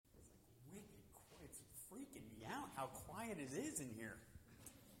how quiet it is in here.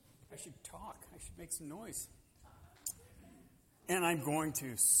 I should talk. I should make some noise. And I'm going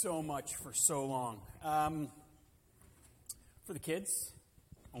to so much for so long. For the kids,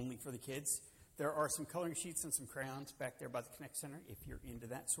 only for the kids, there are some coloring sheets and some crayons back there by the Connect Center if you're into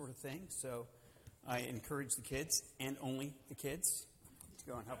that sort of thing. So I encourage the kids, and only the kids, to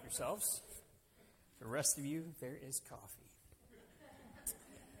go and help yourselves. The rest of you, there is coffee.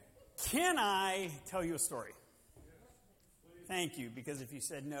 Can I tell you a story? Thank you, because if you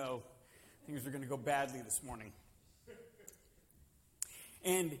said no, things are going to go badly this morning.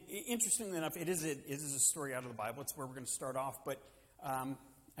 And interestingly enough, it is a story out of the Bible. It's where we're going to start off. But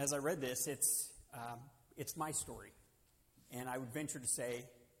as I read this, it's my story. And I would venture to say,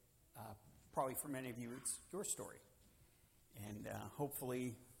 probably for many of you, it's your story. And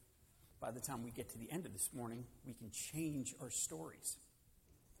hopefully, by the time we get to the end of this morning, we can change our stories.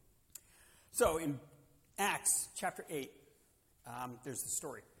 So in Acts chapter 8, there's the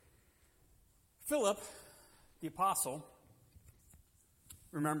story. Philip, the apostle,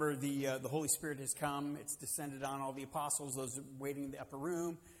 remember the Holy Spirit has come. It's descended on all the apostles, those waiting in the upper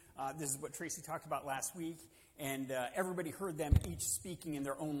room. This is what Tracy talked about last week. And everybody heard them each speaking in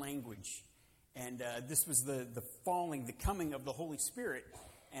their own language. And this was the coming of the Holy Spirit.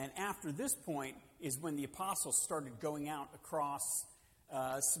 And after this point is when the apostles started going out across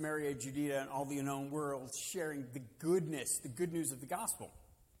Samaria, Judea, and all the known world, sharing the good news of the gospel.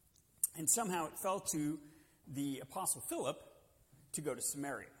 And somehow it fell to the apostle Philip to go to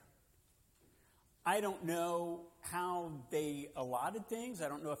Samaria. I don't know how they allotted things. I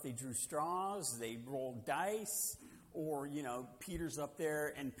don't know if they drew straws, they rolled dice, or, Peter's up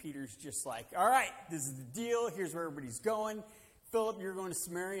there and Peter's just like, all right, this is the deal. Here's where everybody's going. Philip, you're going to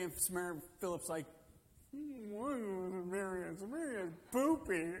Samaria. And Philip's like, Samaria's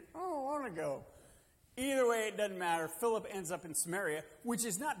poopy. I don't want to go. Either way, it doesn't matter. Philip ends up in Samaria, which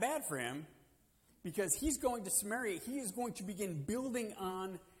is not bad for him because he's going to Samaria. He is going to begin building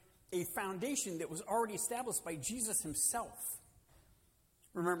on a foundation that was already established by Jesus himself.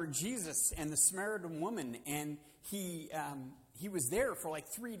 Remember Jesus and the Samaritan woman, and he was there for like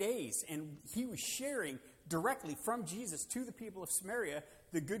 3 days, and he was sharing directly from Jesus to the people of Samaria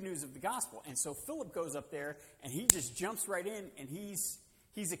the good news of the gospel. And so Philip goes up there, and he just jumps right in, and he's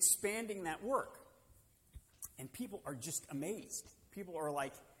expanding that work. And people are just amazed. People are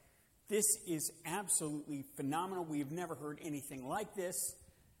like, this is absolutely phenomenal. We've never heard anything like this.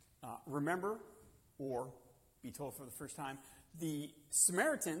 Remember, or be told for the first time, the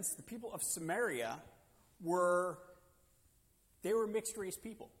Samaritans, the people of Samaria, were mixed race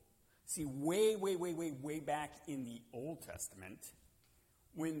people. See, way back in the Old Testament,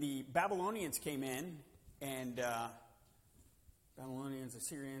 when the Babylonians came in, and Babylonians,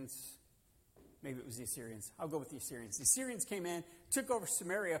 Assyrians, maybe it was the Assyrians. I'll go with the Assyrians. The Assyrians came in, took over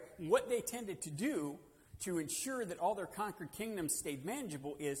Samaria. What they tended to do to ensure that all their conquered kingdoms stayed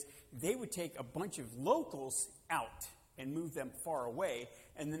manageable is they would take a bunch of locals out and move them far away,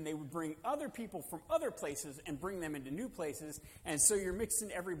 and then they would bring other people from other places and bring them into new places, and so you're mixing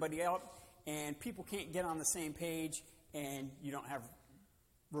everybody out, and people can't get on the same page, and you don't have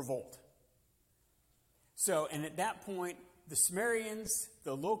revolt. So, and at that point, the Sumerians,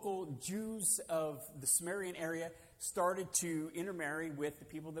 the local Jews of the Sumerian area, started to intermarry with the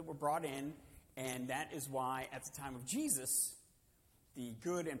people that were brought in, and that is why at the time of Jesus, the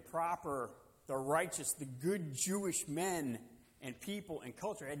good and proper, the righteous, the good Jewish men and people and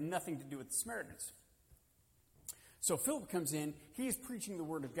culture had nothing to do with the Samaritans. So Philip comes in, he's preaching the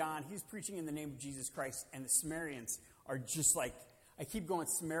word of God, he's preaching in the name of Jesus Christ, and the Samaritans are just like, I keep going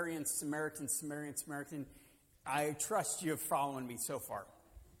Samaritan, Samaritan, Samaritan, Samaritan. I trust you have following me so far.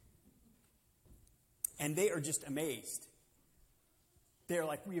 And they are just amazed. They're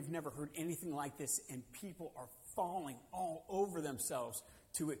like, we have never heard anything like this, and people are falling all over themselves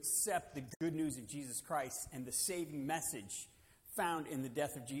to accept the good news of Jesus Christ and the saving message found in the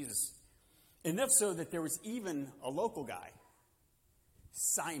death of Jesus. Enough so that there was even a local guy,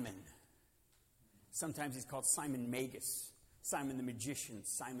 Simon. Sometimes he's called Simon Magus, Simon the magician,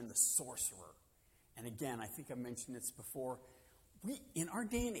 Simon the sorcerer. And again, I think I've mentioned this before. In our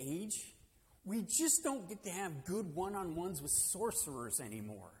day and age, we just don't get to have good one-on-ones with sorcerers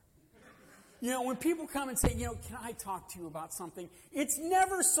anymore. When people come and say, can I talk to you about something? It's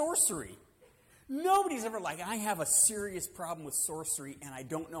never sorcery. Nobody's ever like, I have a serious problem with sorcery and I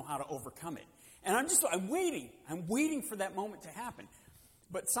don't know how to overcome it. And I'm waiting. I'm waiting for that moment to happen.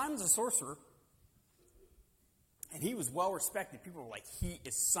 But Simon's a sorcerer. And he was well respected. People were like, he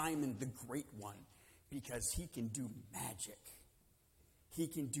is Simon the Great One because he can do magic. He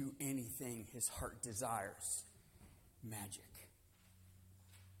can do anything his heart desires. magic.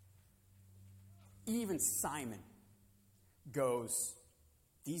 Even Simon goes,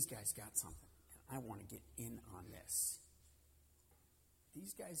 these guys got something, and I want to get in on this.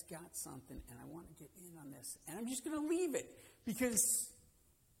 These guys got something, and I want to get in on this. And I'm just going to leave it, because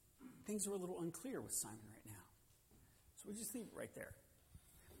things are a little unclear with Simon right now. So we'll just leave it right there.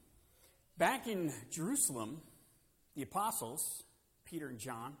 Back in Jerusalem, the apostles, Peter and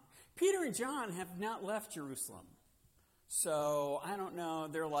John have not left Jerusalem. So, I don't know,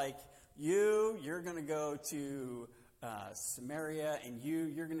 they're like, you're going to go to Samaria, and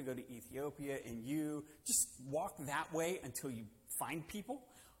you're going to go to Ethiopia, and you just walk that way until you find people.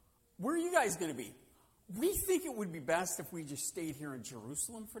 Where are you guys going to be? We think it would be best if we just stayed here in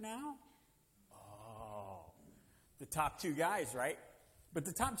Jerusalem for now. Oh, the top two guys, right? But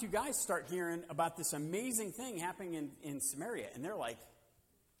the top two guys start hearing about this amazing thing happening in Samaria, and they're like,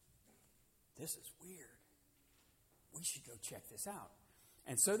 this is weird. We should go check this out.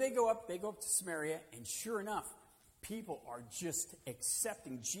 And so they go up to Samaria, and sure enough, people are just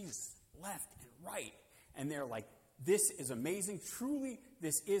accepting Jesus left and right. And they're like, this is amazing. Truly,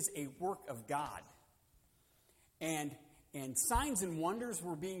 this is a work of God. And signs and wonders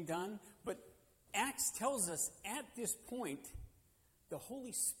were being done, but Acts tells us at this point, the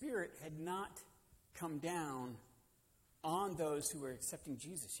Holy Spirit had not come down on those who were accepting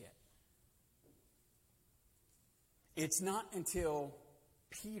Jesus yet. It's not until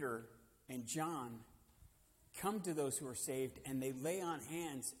Peter and John come to those who are saved and they lay on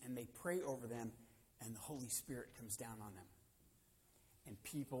hands and they pray over them and the Holy Spirit comes down on them. And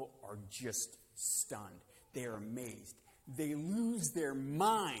people are just stunned. They are amazed. They lose their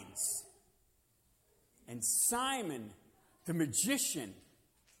minds. And Simon, the magician,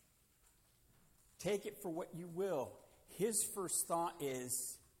 take it for what you will, his first thought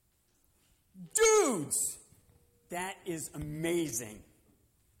is, dudes, that is amazing.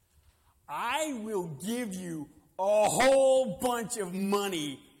 I will give you a whole bunch of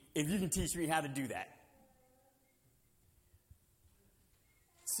money if you can teach me how to do that.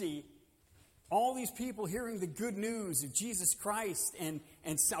 See, all these people hearing the good news of Jesus Christ and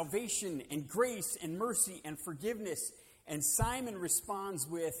salvation and grace and mercy and forgiveness, and Simon responds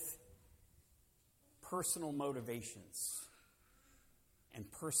with personal motivations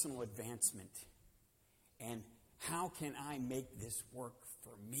and personal advancement. And how can I make this work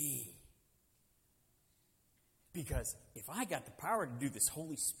for me? Because if I got the power to do this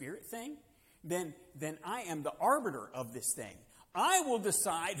Holy Spirit thing, then I am the arbiter of this thing. I will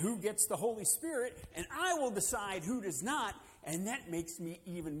decide who gets the Holy Spirit, and I will decide who does not, and that makes me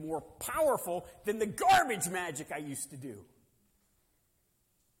even more powerful than the garbage magic I used to do.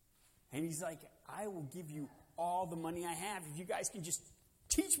 And he's like, I will give you all the money I have if you guys can just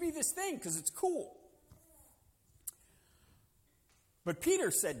teach me this thing, because it's cool. But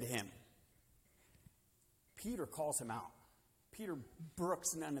Peter said to him, Peter calls him out. Peter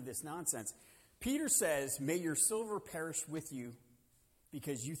brooks none of this nonsense. Peter says, may your silver perish with you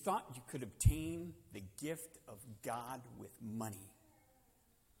because you thought you could obtain the gift of God with money.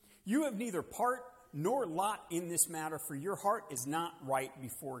 You have neither part nor lot in this matter, for your heart is not right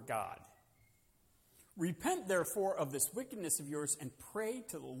before God. Repent, therefore, of this wickedness of yours and pray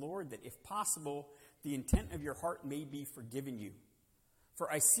to the Lord that, if possible, the intent of your heart may be forgiven you.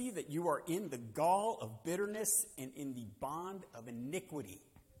 For I see that you are in the gall of bitterness and in the bond of iniquity.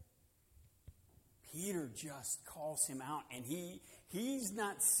 Peter just calls him out, and he's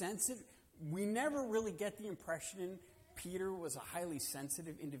not sensitive. We never really get the impression Peter was a highly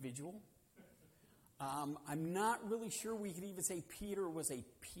sensitive individual. I'm not really sure we could even say Peter was a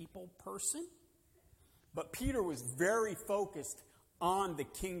people person. But Peter was very focused on the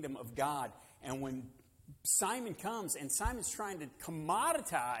kingdom of God. And when Simon comes, and Simon's trying to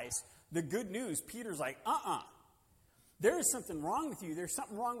commoditize the good news, Peter's like, there is something wrong with you. There's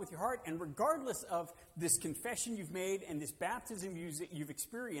something wrong with your heart. And regardless of this confession you've made and this baptism you've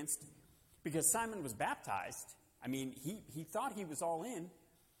experienced, because Simon was baptized, I mean, he thought he was all in.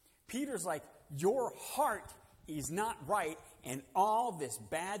 Peter's like, your heart is not right, and all this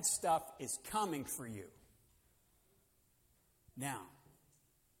bad stuff is coming for you. Now,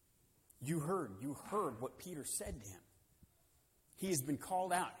 you heard what Peter said to him. He has been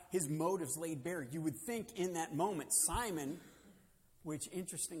called out. His motives laid bare. You would think in that moment, Simon, which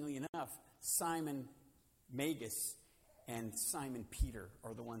interestingly enough, Simon Magus and Simon Peter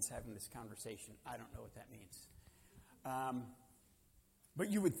are the ones having this conversation. I don't know what that means. But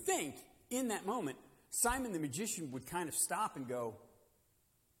you would think in that moment, Simon the magician would kind of stop and go,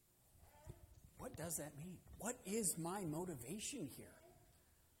 what does that mean? What is my motivation here?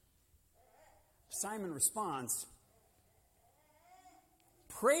 Simon responds,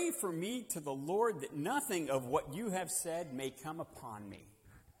 Pray for me to the Lord that nothing of what you have said may come upon me.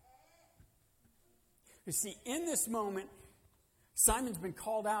 You see, in this moment, Simon's been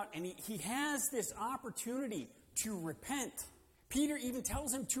called out, and he has this opportunity to repent. Peter even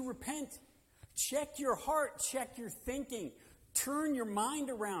tells him to repent. Check your heart, check your thinking, turn your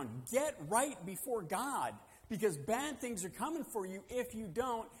mind around, get right before God, because bad things are coming for you if you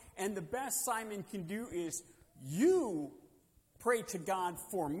don't, and the best Simon can do is, you pray to God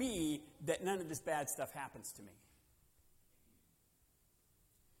for me that none of this bad stuff happens to me.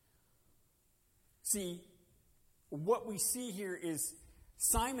 See, what we see here is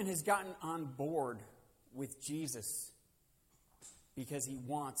Simon has gotten on board with Jesus because he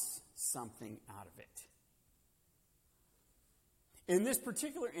wants something out of it. In this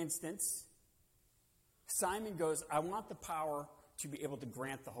particular instance, Simon goes, I want the power to be able to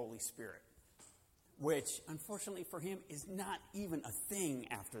grant the Holy Spirit, which, unfortunately for him, is not even a thing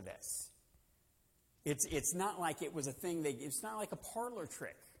after this. It's not like it was a thing, it's not like a parlor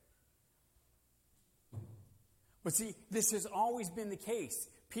trick. But see, this has always been the case.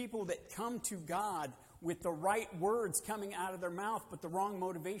 People that come to God with the right words coming out of their mouth, but the wrong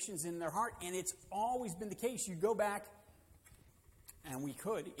motivations in their heart, and it's always been the case. You go back, and we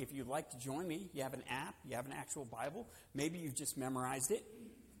could, if you'd like to join me, you have an app, you have an actual Bible, maybe you've just memorized it.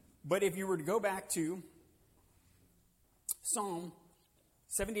 But if you were to go back to Psalm,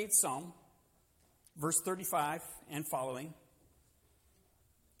 78th Psalm, verse 35 and following,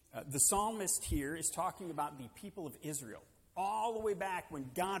 the psalmist here is talking about the people of Israel, all the way back when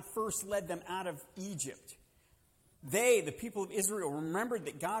God first led them out of Egypt. They, the people of Israel, remembered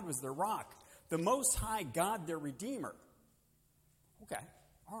that God was their rock, the Most High God, their Redeemer. Okay,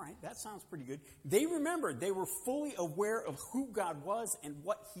 all right, that sounds pretty good. They remembered, they were fully aware of who God was and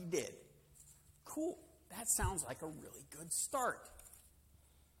what he did. Cool, that sounds like a really good start.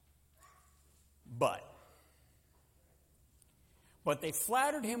 But they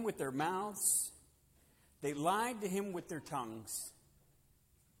flattered him with their mouths. They lied to him with their tongues.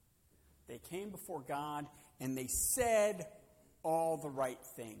 They came before God and they said all the right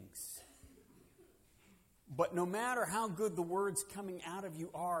things. But no matter how good the words coming out of you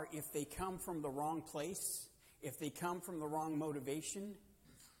are, if they come from the wrong place, if they come from the wrong motivation,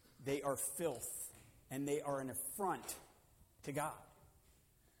 they are filth and they are an affront to God.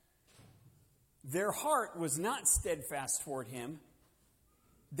 Their heart was not steadfast toward him.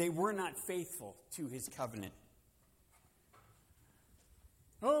 They were not faithful to his covenant.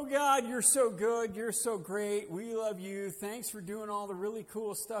 Oh God, you're so good. You're so great. We love you. Thanks for doing all the really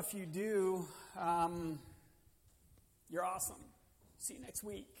cool stuff you do. You're awesome. See you next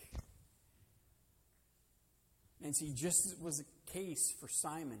week. And see, just as it was the case for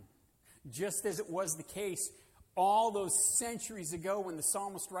Simon, just as it was the case all those centuries ago when the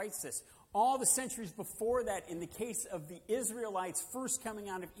psalmist writes this, all the centuries before that in the case of the Israelites first coming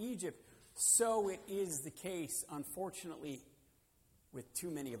out of Egypt, so it is the case, unfortunately, with too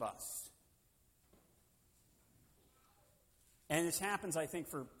many of us. And this happens, I think,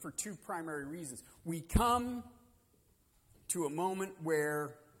 for two primary reasons. We come to a moment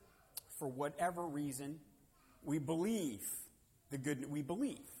where, for whatever reason, we believe the good news. We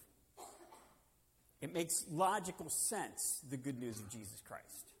believe. It makes logical sense, the good news of Jesus Christ.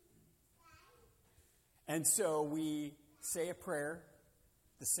 And so we say a prayer,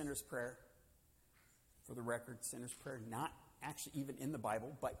 the sinner's prayer. For the record, sinner's prayer, not actually even in the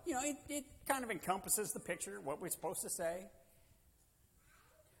Bible, but, it kind of encompasses the picture, what we're supposed to say.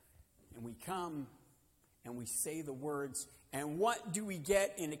 And we come and we say the words. And what do we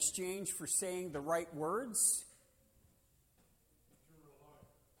get in exchange for saying the right words?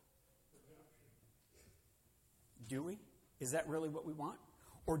 Do we? Is that really what we want?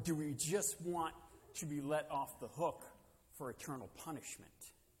 Or do we just want to be let off the hook for eternal punishment?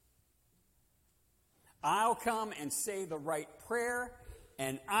 I'll come and say the right prayer,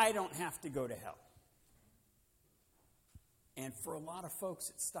 and I don't have to go to hell. And for a lot of folks,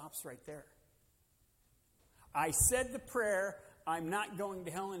 it stops right there. I said the prayer, I'm not going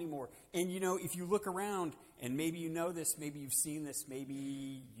to hell anymore. And if you look around, and maybe you know this, maybe you've seen this,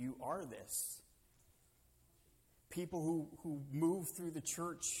 maybe you are this. People who move through the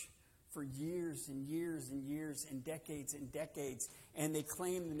church for years and years and years and decades, and they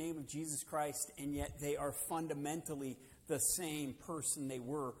claim the name of Jesus Christ, and yet they are fundamentally the same person they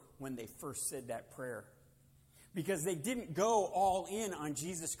were when they first said that prayer. Because they didn't go all in on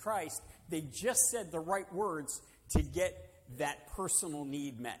Jesus Christ. They just said the right words to get that personal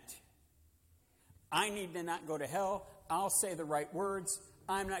need met. I need to not go to hell. I'll say the right words.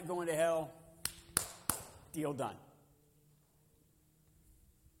 I'm not going to hell. Deal done.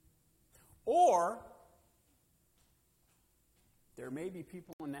 Or there may be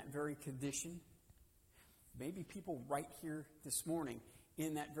people in that very condition, maybe people right here this morning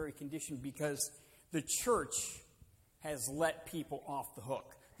in that very condition, because the church has let people off the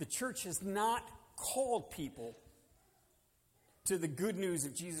hook. The church has not called people to the good news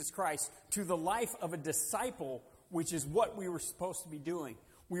of Jesus Christ, to the life of a disciple, which is what we were supposed to be doing.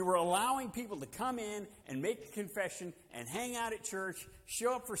 We were allowing people to come in and make a confession and hang out at church,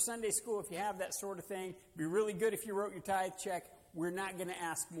 show up for Sunday school if you have that sort of thing. Be really good if you wrote your tithe check. We're not going to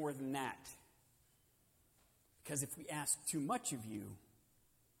ask more than that. Because if we ask too much of you,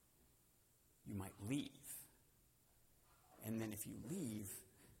 you might leave. And then if you leave,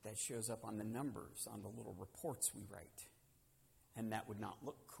 that shows up on the numbers, on the little reports we write. And that would not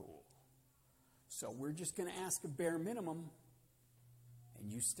look cool. So we're just going to ask a bare minimum,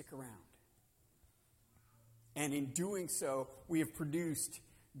 and you stick around. And in doing so, we have produced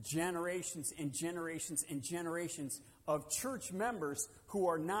generations and generations and generations of church members who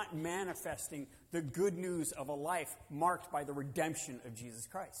are not manifesting the good news of a life marked by the redemption of Jesus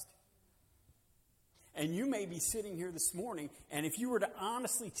Christ. And you may be sitting here this morning, and if you were to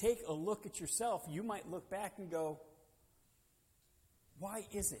honestly take a look at yourself, you might look back and go, why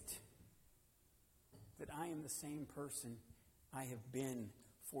is it that I am the same person I have been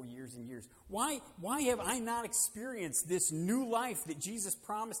for years and years? Why have I not experienced this new life that Jesus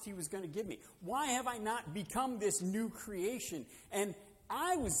promised he was going to give me? Why have I not become this new creation? And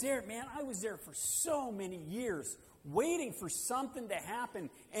I was there for so many years, waiting for something to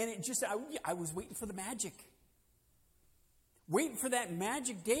happen, and I was waiting for the magic. Waiting for that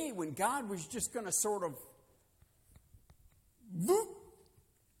magic day when God was just going to sort of whoop,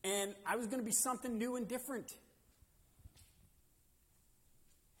 and I was going to be something new and different.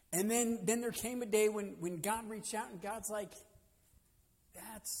 And then there came a day when God reached out and God's like,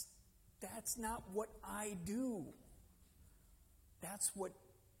 that's not what I do. That's what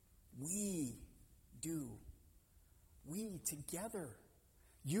we do. We together.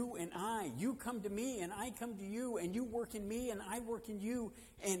 You and I. You come to me and I come to you, and you work in me and I work in you,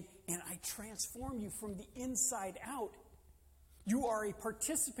 and I transform you from the inside out. You are a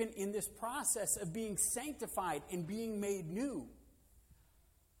participant in this process of being sanctified and being made new.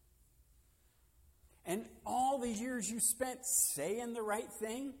 And all the years you spent saying the right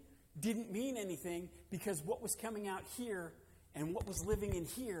thing didn't mean anything, because what was coming out here and what was living in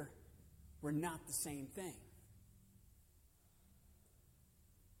here were not the same thing.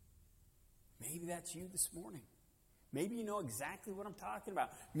 Maybe that's you this morning. Maybe you know exactly what I'm talking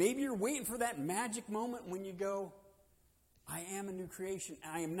about. Maybe you're waiting for that magic moment when you go, I am a new creation.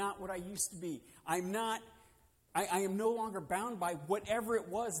 I am not what I used to be. I am no longer bound by whatever it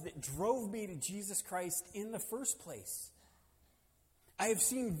was that drove me to Jesus Christ in the first place. I have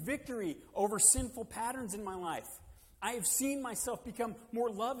seen victory over sinful patterns in my life. I have seen myself become more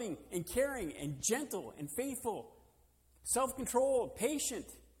loving and caring and gentle and faithful, self-controlled, patient.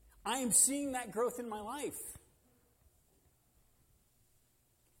 I am seeing that growth in my life.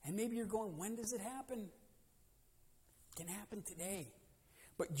 And maybe you're going, when does it happen? It can happen today.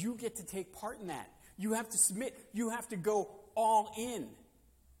 But you get to take part in that. You have to submit. You have to go all in.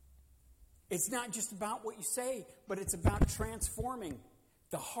 It's not just about what you say, but it's about transforming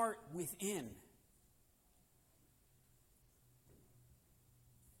the heart within.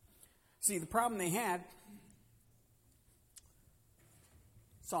 See, the problem they had,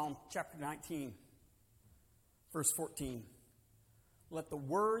 Psalm chapter 19, verse 14. Let the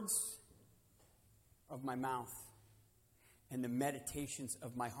words of my mouth and the meditations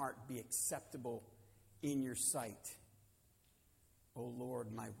of my heart be acceptable in your sight, O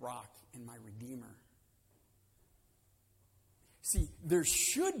Lord, my rock and my redeemer. See, there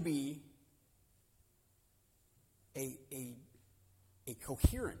should be a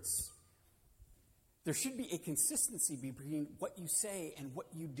coherence. There should be a consistency between what you say and what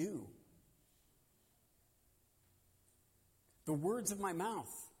you do. The words of my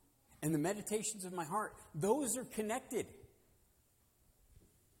mouth and the meditations of my heart, those are connected.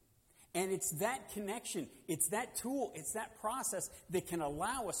 And it's that connection, it's that tool, it's that process that can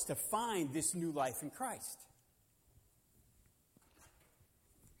allow us to find this new life in Christ.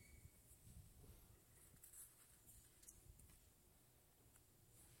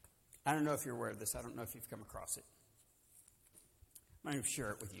 I don't know if you're aware of this. I don't know if you've come across it. I'm going to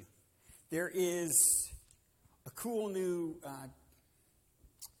share it with you. There is a cool new,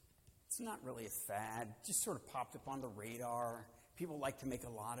 it's not really a fad, just sort of popped up on the radar. People like to make a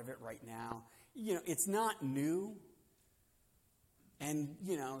lot of it right now. You know, it's not new. And,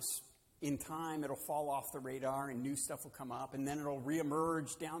 you know, in time it'll fall off the radar and new stuff will come up and then it'll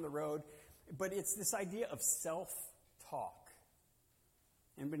reemerge down the road. But it's this idea of self-talk.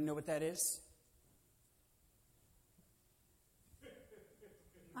 Anybody know what that is?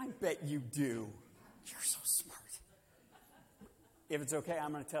 I bet you do. You're so smart. If it's okay,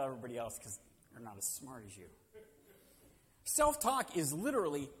 I'm going to tell everybody else because they're not as smart as you. Self-talk is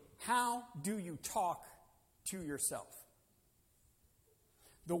literally, how do you talk to yourself?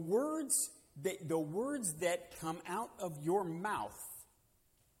 The words that come out of your mouth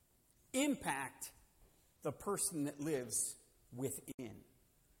impact the person that lives within.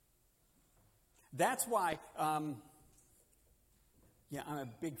 That's why, I'm a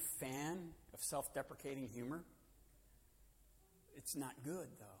big fan of self-deprecating humor. It's not good,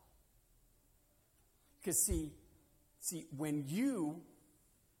 though. Because, see, when you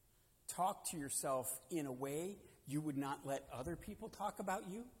talk to yourself in a way you would not let other people talk about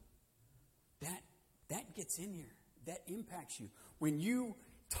you, that gets in here. That impacts you. When you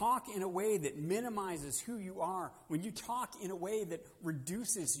talk in a way that minimizes who you are, when you talk in a way that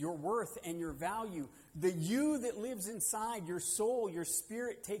reduces your worth and your value, the you that lives inside, your soul, your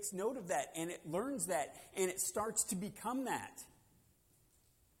spirit takes note of that, and it learns that, and it starts to become that.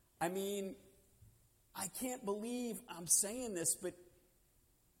 I mean, I can't believe I'm saying this, but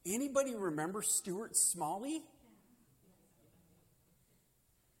anybody remember Stuart Smalley?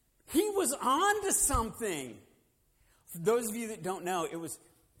 He was on to something. For those of you that don't know, it was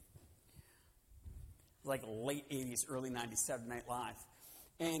like late 80s, early 90s, Saturday Night Live.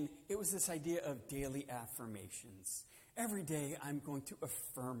 And it was this idea of daily affirmations. Every day I'm going to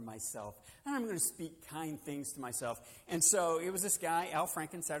affirm myself. And I'm going to speak kind things to myself. And so it was this guy, Al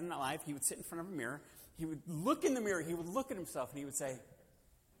Franken, Saturday Night Live. He would sit in front of a mirror. He would look in the mirror. He would look at himself and he would say,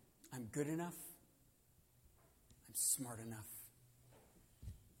 I'm good enough. I'm smart enough.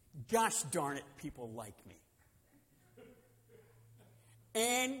 Gosh darn it, people like me.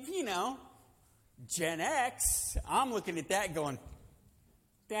 And, Gen X, I'm looking at that going,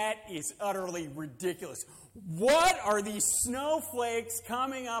 that is utterly ridiculous. What are these snowflakes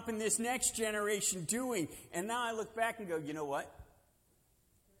coming up in this next generation doing? And now I look back and go, you know what?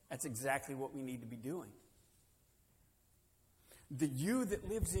 That's exactly what we need to be doing. The you that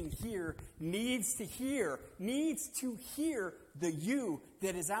lives in here needs to hear the you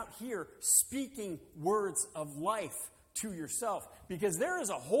that is out here speaking words of life to yourself. Because there is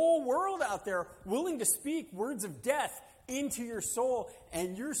a whole world out there willing to speak words of death into your soul,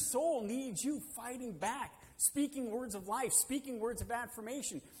 and your soul needs you fighting back, speaking words of life, speaking words of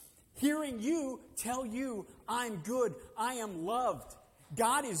affirmation, hearing you tell you, I'm good, I am loved,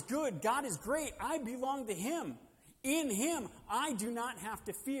 God is good, God is great, I belong to Him. In Him, I do not have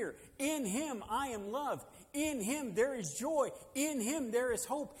to fear. In Him, I am loved. In Him, there is joy. In Him, there is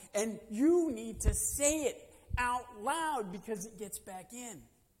hope. And you need to say it out loud because it gets back in.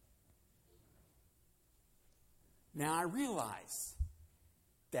 Now, I realize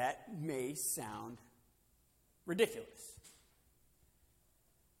that may sound ridiculous.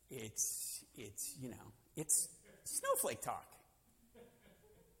 It's snowflake talk.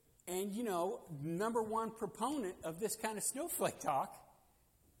 And, number one proponent of this kind of snowflake talk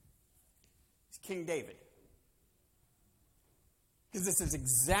is King David. Because this is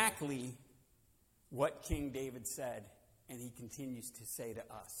exactly what King David said, and he continues to say to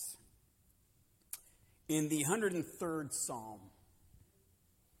us. In the 103rd Psalm,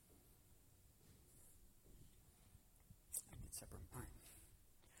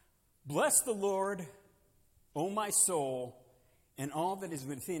 bless the Lord, O my soul, and all that is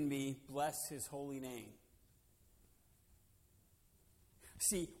within me, bless His holy name.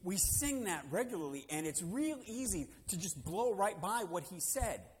 See, we sing that regularly, and it's real easy to just blow right by what he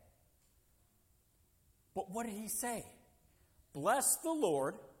said. But what did he say? Bless the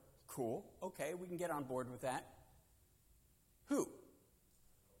Lord. Cool. Okay, we can get on board with that. Who?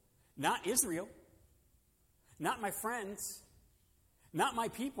 Not Israel. Not my friends. Not my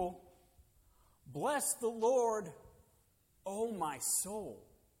people. Bless the Lord, O my soul.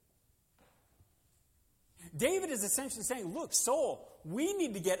 David is essentially saying, look, soul, we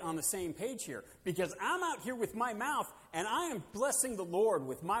need to get on the same page here, because I'm out here with my mouth and I am blessing the Lord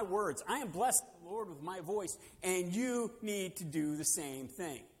with my words. I am blessing the Lord with my voice, and you need to do the same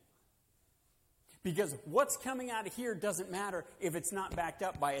thing. Because what's coming out of here doesn't matter if it's not backed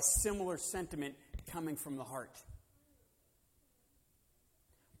up by a similar sentiment coming from the heart.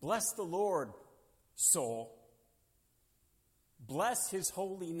 Bless the Lord, soul. Bless His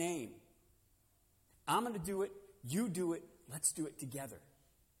holy name. I'm going to do it. You do it. Let's do it together.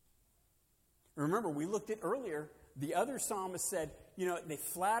 Remember, we looked at earlier, the other psalmist said, they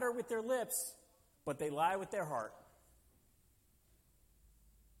flatter with their lips, but they lie with their heart.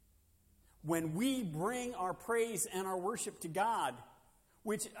 when we bring our praise and our worship to God,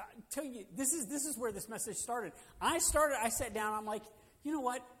 which I tell you, this is where this message started. I sat down, I'm like, you know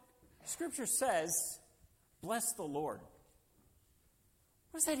what? Scripture says, bless the Lord.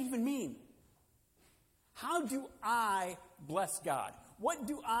 What does that even mean? How do I bless God? What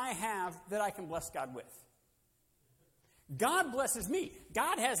do I have that I can bless God with? God blesses me.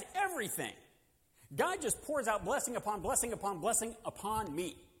 God has everything. God just pours out blessing upon blessing upon blessing upon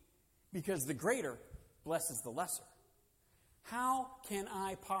me, because the greater blesses the lesser. How can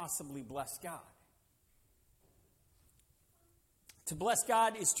I possibly bless God? To bless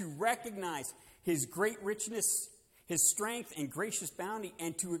God is to recognize His great richness, His strength and gracious bounty,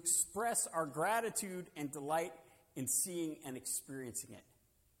 and to express our gratitude and delight in seeing and experiencing it.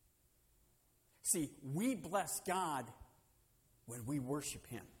 See, we bless God when we worship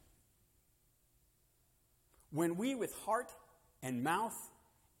Him. When we with heart and mouth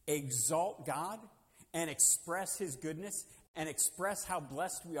exalt God and express His goodness and express how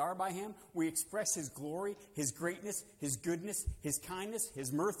blessed we are by Him, we express His glory, His greatness, His goodness, His kindness,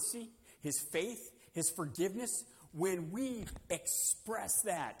 His mercy, His faith, His forgiveness. When we express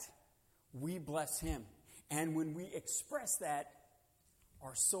that, we bless Him. And when we express that,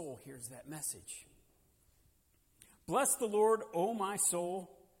 our soul hears that message. Bless the Lord, O my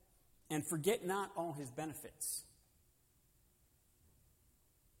soul, and forget not all His benefits.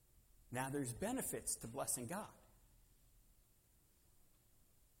 Now, there's benefits to blessing God.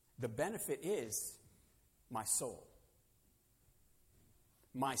 The benefit is my soul.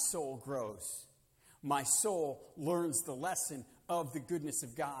 My soul grows. My soul learns the lesson of the goodness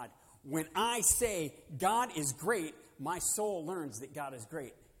of God. When I say God is great, my soul learns that God is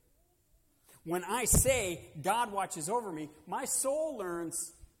great. When I say God watches over me, my soul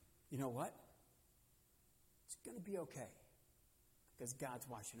learns, you know what? It's going to be okay because God's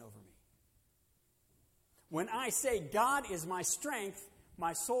watching over me. When I say God is my strength,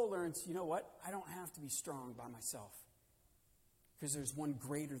 my soul learns, you know what? I don't have to be strong by myself because there's one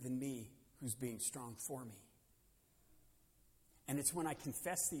greater than me who's being strong for me. And it's when I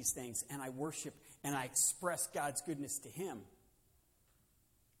confess these things and I worship and I express God's goodness to Him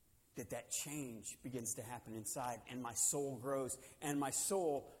that change begins to happen inside, and my soul grows, and my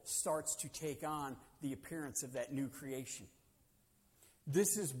soul starts to take on the appearance of that new creation.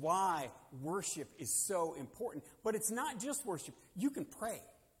 This is why worship is so important. But it's not just worship. You can pray.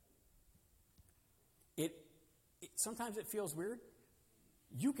 Sometimes it feels weird.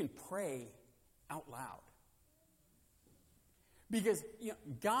 You can pray out loud. Because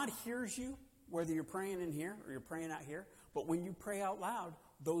God hears you, whether you're praying in here or you're praying out here. But when you pray out loud,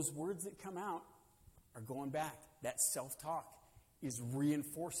 those words that come out are going back. That self-talk is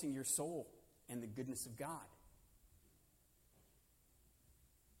reinforcing your soul and the goodness of God.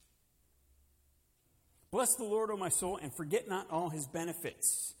 Bless the Lord, O my soul, and forget not all His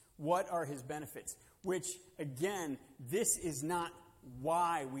benefits. What are His benefits? Which, again, this is not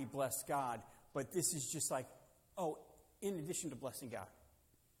why we bless God, but this is just like, in addition to blessing God,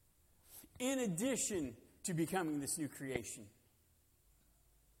 in addition to becoming this new creation,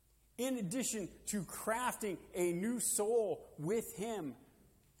 in addition to crafting a new soul with Him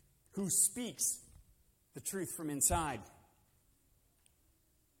who speaks the truth from inside,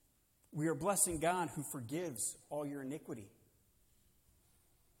 we are blessing God who forgives all your iniquity.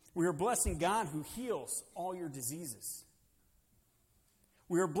 We are blessing God who heals all your diseases.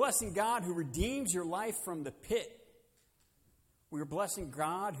 We are blessing God who redeems your life from the pit. We are blessing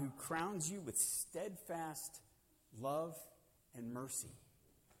God who crowns you with steadfast love and mercy.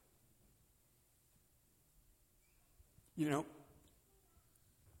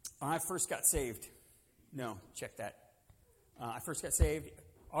 I first got saved. No, check that. I first got saved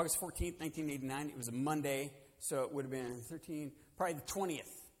August 14th, 1989. It was a Monday, so it would have been probably the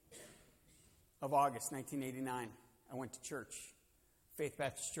 20th of August, 1989. I went to church, Faith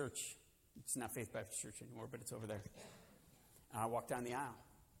Baptist Church. It's not Faith Baptist Church anymore, but it's over there. I walked down the aisle,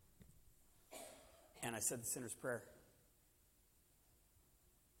 and I said the sinner's prayer.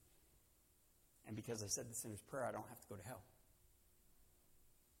 And because I said the sinner's prayer, I don't have to go to hell.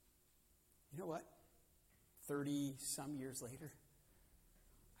 You know what? 30-some years later,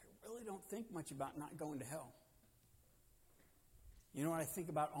 I really don't think much about not going to hell. You know what I think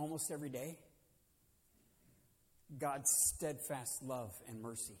about almost every day? God's steadfast love and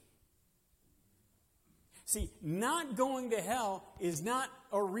mercy. See, not going to hell is not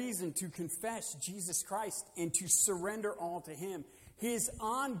a reason to confess Jesus Christ and to surrender all to Him. His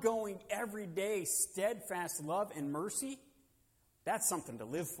ongoing, everyday, steadfast love and mercy, that's something to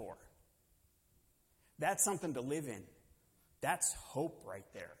live for. That's something to live in. That's hope right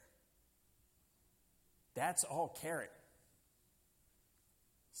there. That's all carrot.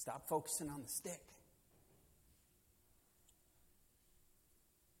 Stop focusing on the stick.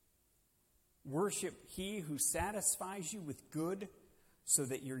 Worship He who satisfies you with good, so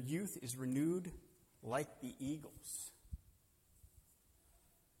that your youth is renewed like the eagles.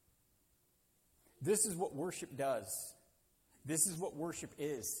 This is what worship does. This is what worship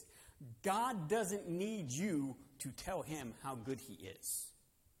is. God doesn't need you to tell Him how good He is.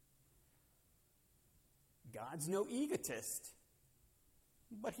 God's no egotist,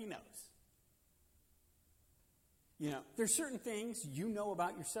 but He knows. You know, there's certain things you know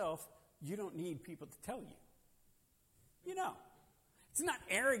about yourself you don't need people to tell you. You know. It's not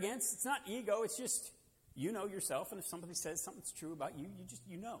arrogance. It's not ego. It's just you know yourself, and if somebody says something's true about you,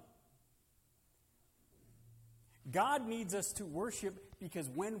 you know. God needs us to worship because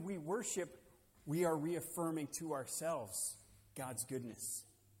when we worship, we are reaffirming to ourselves God's goodness.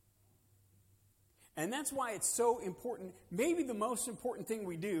 And that's why it's so important, maybe the most important thing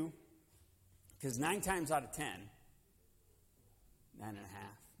we do, because 9 times out of 10,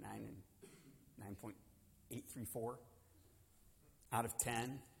 9.834 out of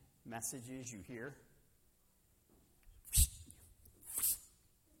 10 messages you hear, you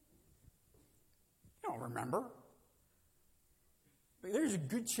don't remember. But there's a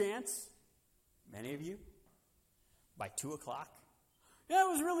good chance, many of you, by 2 o'clock, yeah,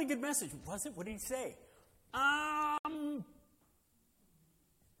 it was a really good message. Was it? What did he say?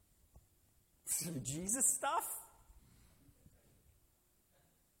 Some Jesus stuff?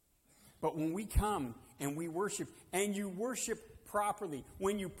 But when we come and we worship, and you worship properly,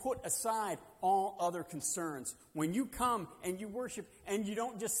 when you put aside all other concerns, when you come and you worship and you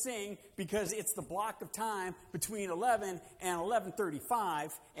don't just sing because it's the block of time between 11 and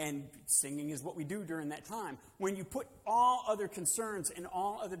 11:35, and singing is what we do during that time. When you put all other concerns and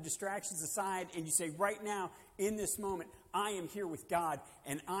all other distractions aside and you say, right now, in this moment, I am here with God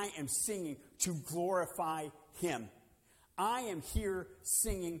and I am singing to glorify Him. I am here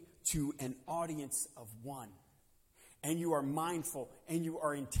singing to an audience of one. And you are mindful and you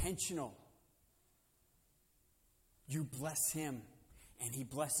are intentional. You bless Him and He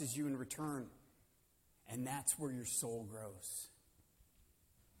blesses you in return. And that's where your soul grows.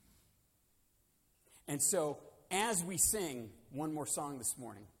 And so, as we sing one more song this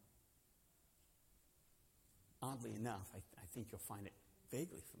morning, oddly enough, I think you'll find it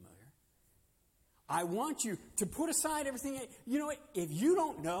vaguely familiar. I want you to put aside everything. You know what? If you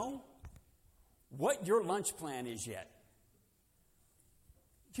don't know what your lunch plan is yet,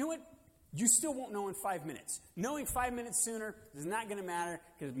 you know what? You still won't know in 5 minutes. Knowing 5 minutes sooner is not going to matter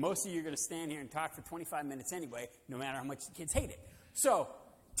because most of you are going to stand here and talk for 25 minutes anyway, no matter how much the kids hate it. So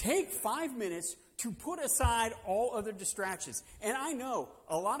take 5 minutes to put aside all other distractions. And I know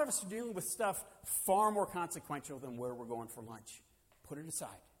a lot of us are dealing with stuff far more consequential than where we're going for lunch. Put it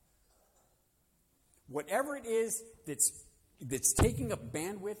aside. Whatever it is that's taking up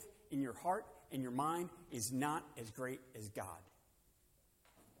bandwidth in your heart and your mind is not as great as God.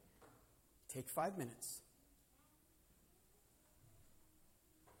 Take 5 minutes.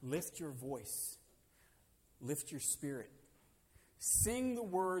 Lift your voice. Lift your spirit. Sing the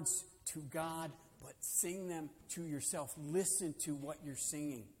words to God, but sing them to yourself. Listen to what you're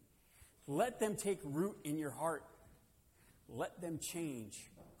singing. Let them take root in your heart. Let them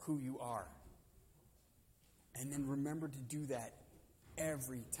change who you are. And then remember to do that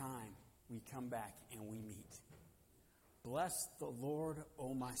every time we come back and we meet. Bless the Lord,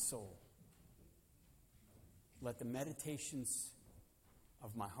 O my soul. Let the meditations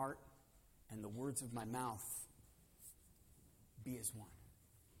of my heart and the words of my mouth be as one.